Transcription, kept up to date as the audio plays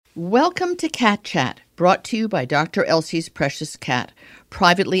Welcome to Cat Chat, brought to you by Dr. Elsie's Precious Cat,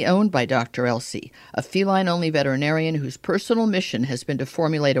 privately owned by Dr. Elsie, a feline-only veterinarian whose personal mission has been to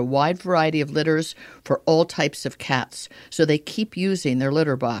formulate a wide variety of litters for all types of cats, so they keep using their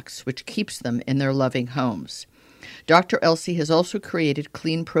litter box, which keeps them in their loving homes. Dr. Elsie has also created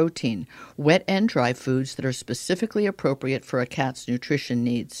clean protein, wet and dry foods that are specifically appropriate for a cat's nutrition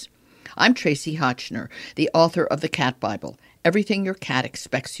needs. I'm Tracy Hotchner, the author of the Cat Bible, Everything Your Cat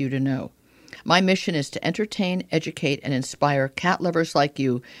Expects You to Know. My mission is to entertain, educate, and inspire cat lovers like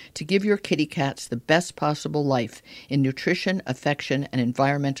you to give your kitty cats the best possible life in nutrition, affection, and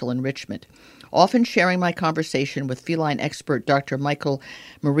environmental enrichment, often sharing my conversation with feline expert Dr. Mikel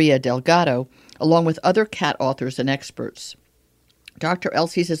Delgado, along with other cat authors and experts. Dr.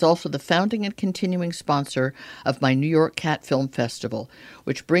 Elsie's is also the founding and continuing sponsor of my New York Cat Film Festival,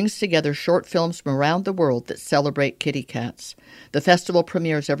 which brings together short films from around the world that celebrate kitty cats. The festival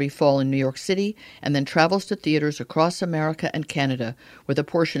premieres every fall in New York City and then travels to theaters across America and Canada, with a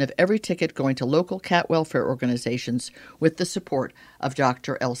portion of every ticket going to local cat welfare organizations with the support of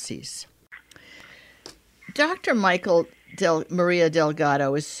Dr. Elsie's. Dr. Maria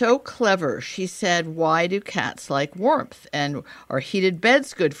Delgado is so clever. She said, why do cats like warmth? And are heated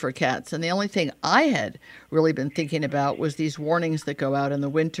beds good for cats? And the only thing I had really been thinking about was these warnings that go out in the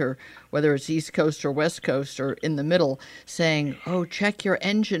winter, whether it's East Coast or West Coast or in the middle, saying, oh, check your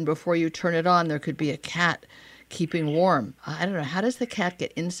engine before you turn it on. There could be a cat keeping warm. I don't know. How does the cat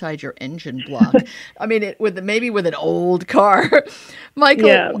get inside your engine block? I mean, maybe with an old car. Michael,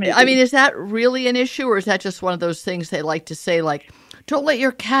 yeah, I mean, is that really an issue, or is that just one of those things they like to say, like, don't let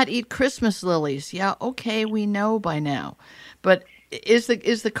your cat eat Christmas lilies? Yeah, okay, we know by now. But is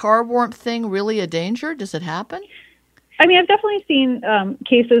the car warmth thing really a danger? Does it happen? I mean, I've definitely seen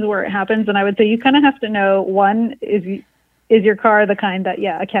cases where it happens, and I would say you kind of have to know, one, is your car the kind that,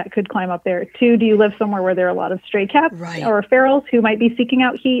 a cat could climb up there? Two, do you live somewhere where there are a lot of stray cats or ferals who might be seeking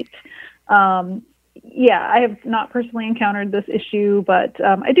out heat? I have not personally encountered this issue, but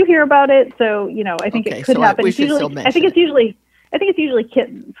I do hear about it. So, I think it could happen. I think it's usually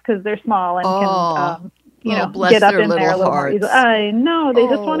kittens because they're small and can get up in there a little more easily. I know, they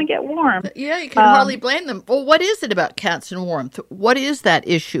just want to get warm. Yeah, you can hardly blame them. Well, what is it about cats and warmth? What is that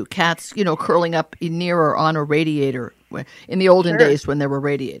issue? Cats, curling up near or on a radiator in the olden days when there were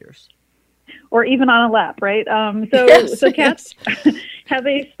radiators. Or even on a lap, right? So cats have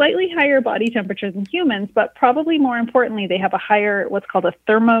a slightly higher body temperature than humans, but probably more importantly, they have a higher, what's called a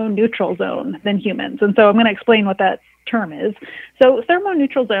thermo-neutral zone than humans. And so I'm going to explain what that term is. So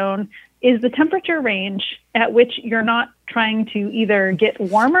thermo-neutral zone is the temperature range at which you're not trying to either get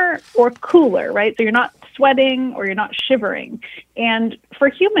warmer or cooler, right? So you're not sweating or you're not shivering. And for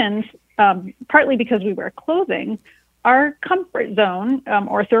humans, partly because we wear clothing, our comfort zone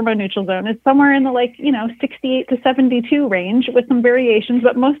or thermo-neutral zone is somewhere in the 68 to 72 range with some variations,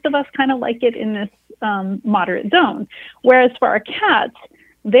 but most of us kind of like it in this moderate zone. Whereas for our cats,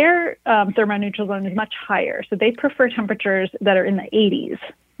 their thermo-neutral zone is much higher. So they prefer temperatures that are in the 80s.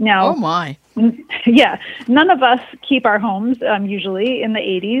 Now, oh my. Yeah, none of us keep our homes usually in the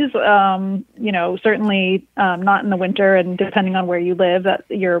 80s. Certainly not in the winter, and depending on where you live, that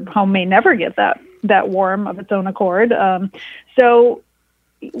your home may never get that warm of its own accord. So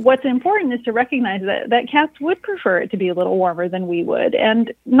what's important is to recognize that cats would prefer it to be a little warmer than we would,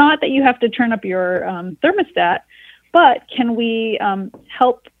 and not that you have to turn up your thermostat, but can we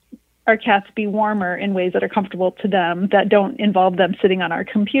help our cats be warmer in ways that are comfortable to them, that don't involve them sitting on our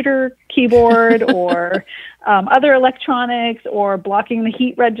computer keyboard or other electronics or blocking the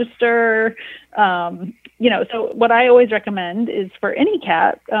heat register. So what I always recommend is for any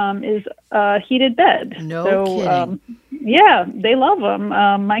cat is a heated bed. No kidding. They love them.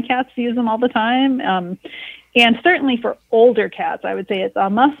 My cats use them all the time. And certainly for older cats, I would say it's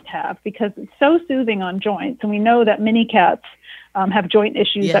a must-have because it's so soothing on joints. And we know that many cats have joint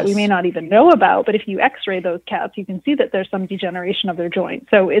issues that we may not even know about. But if you x-ray those cats, you can see that there's some degeneration of their joints.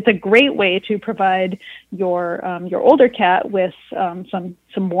 So it's a great way to provide your older cat with some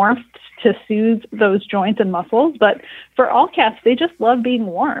warmth to soothe those joints and muscles. But for all cats, they just love being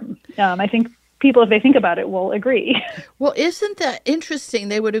warm. I think people, if they think about it, will agree. Well, isn't that interesting?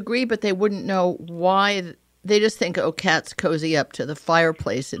 They would agree, but they wouldn't know why. They just think, oh, cats cozy up to the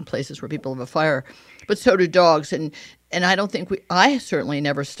fireplace in places where people have a fire. But so do dogs. And I don't think I certainly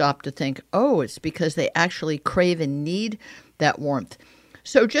never stopped to think, oh, it's because they actually crave and need that warmth.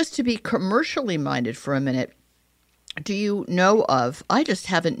 So just to be commercially minded for a minute, do you know of, I just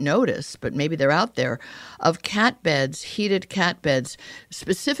haven't noticed, but maybe they're out there, of cat beds, heated cat beds,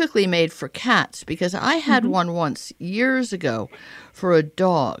 specifically made for cats? Because I had one once years ago for a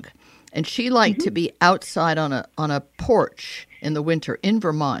dog, and she liked to be outside on a porch in the winter in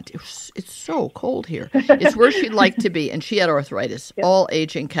Vermont. It's so cold here. It's where she'd like to be, and she had arthritis. Yep. All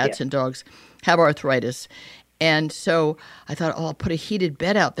aging cats and dogs have arthritis. And so I thought, I'll put a heated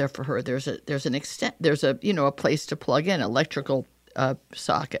bed out there for her. There's a place to plug in, electrical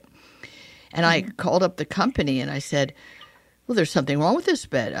socket. And I called up the company and I said, well, there's something wrong with this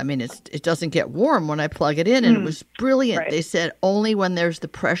bed. I mean, it doesn't get warm when I plug it in. And it was brilliant. Right. They said only when there's the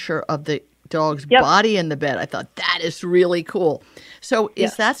pressure of the dog's body in the bed. I thought that is really cool. So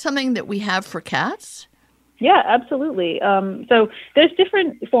is that something that we have for cats? Yeah, absolutely. So there's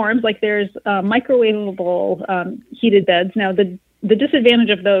different forms, like there's microwavable heated beds. Now, the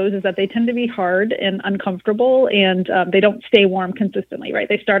disadvantage of those is that they tend to be hard and uncomfortable, and they don't stay warm consistently, right?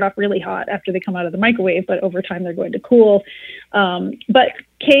 They start off really hot after they come out of the microwave, but over time they're going to cool. But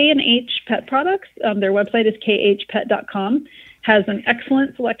K&H Pet Products, their website is khpet.com. has an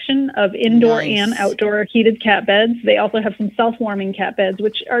excellent selection of indoor and outdoor heated cat beds. They also have some self-warming cat beds,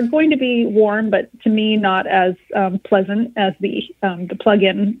 which are going to be warm, but to me not as pleasant as the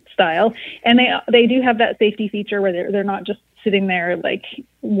plug-in style. And they do have that safety feature where they're not just sitting there like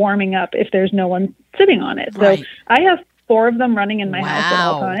warming up if there's no one sitting on it. Right. So I have 4 of them running in my house at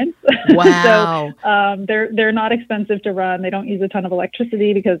all times. Wow. So they're not expensive to run. They don't use a ton of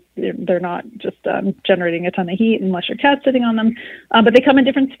electricity because they're not just generating a ton of heat unless your cat's sitting on them. But they come in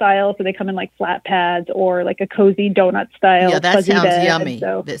different styles. So they come in like flat pads or like a cozy donut style. Yeah, that sounds bed. yummy.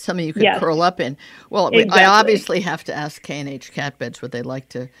 So, that's something you could curl up in. Well, exactly. I obviously have to ask K&H Cat Beds would they like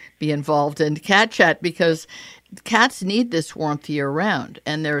to be involved in Cat Chat, because cats need this warmth year round.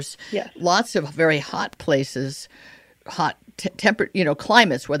 And there's lots of very hot places, hot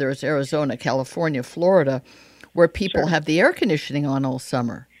climates, whether it's Arizona, California, Florida, where people have the air conditioning on all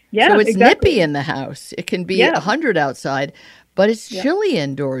summer. Yeah, so it's nippy in the house. It can be 100 outside, but it's chilly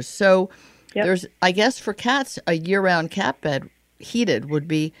indoors. So there's, I guess, for cats, a year-round cat bed heated would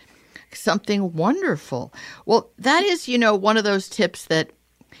be something wonderful. Well, that is, one of those tips that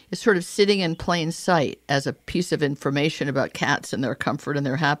is sort of sitting in plain sight as a piece of information about cats and their comfort and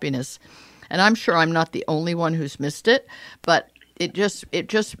their happiness. And I'm sure I'm not the only one who's missed it, but it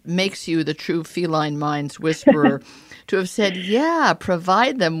just makes you the true feline mind's whisperer to have said,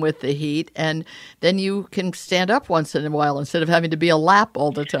 provide them with the heat, and then you can stand up once in a while instead of having to be a lap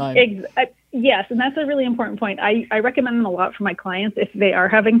all the time. Yes, and that's a really important point. I recommend them a lot for my clients if they are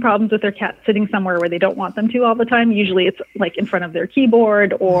having problems with their cat sitting somewhere where they don't want them to all the time. Usually it's like in front of their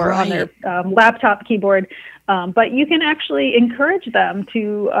keyboard or on their laptop keyboard. But you can actually encourage them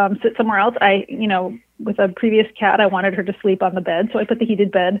to sit somewhere else. With a previous cat, I wanted her to sleep on the bed, so I put the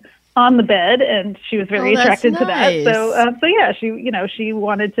heated bed on the bed, and she was very attracted to that. So she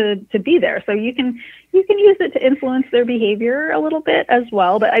wanted to be there. So you can use it to influence their behavior a little bit as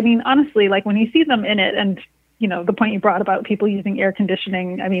well. But I mean, honestly, like when you see them in it, and the point you brought about people using air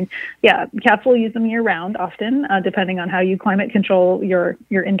conditioning, I mean, cats will use them year round often, depending on how you climate control your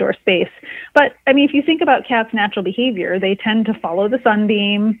indoor space. But I mean, if you think about cats' natural behavior, they tend to follow the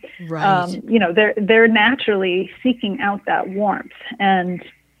sunbeam. Right. They're naturally seeking out that warmth, and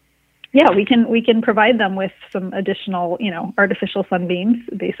we can provide them with some additional, artificial sunbeams,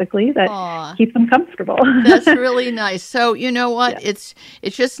 basically, that keep them comfortable. That's really nice. So, you know what? Yeah.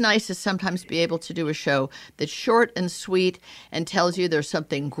 It's just nice to sometimes be able to do a show that's short and sweet and tells you there's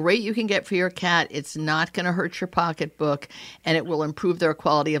something great you can get for your cat. It's not going to hurt your pocketbook, and it will improve their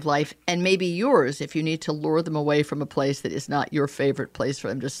quality of life, and maybe yours if you need to lure them away from a place that is not your favorite place for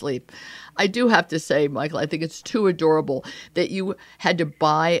them to sleep. I do have to say, Michael, I think it's too adorable that you had to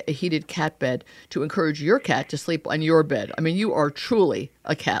buy a heated cat bed to encourage your cat to sleep on your bed. I mean, you are truly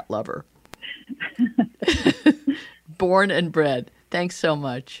a cat lover. Born and bred. Thanks so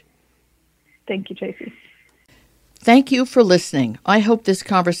much. Thank you, Tracy. Thank you for listening. I hope this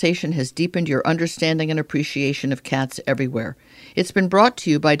conversation has deepened your understanding and appreciation of cats everywhere. It's been brought to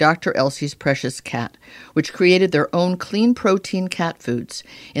you by Dr. Elsie's Precious Cat, which created their own clean protein cat foods,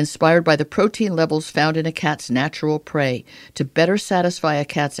 inspired by the protein levels found in a cat's natural prey, to better satisfy a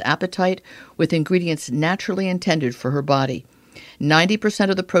cat's appetite with ingredients naturally intended for her body.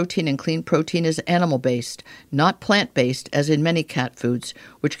 90% of the protein in clean protein is animal-based, not plant-based as in many cat foods,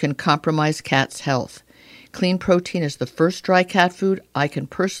 which can compromise cats' health. Clean protein is the first dry cat food I can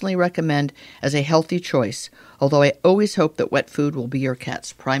personally recommend as a healthy choice, although I always hope that wet food will be your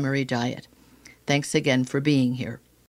cat's primary diet. Thanks again for being here.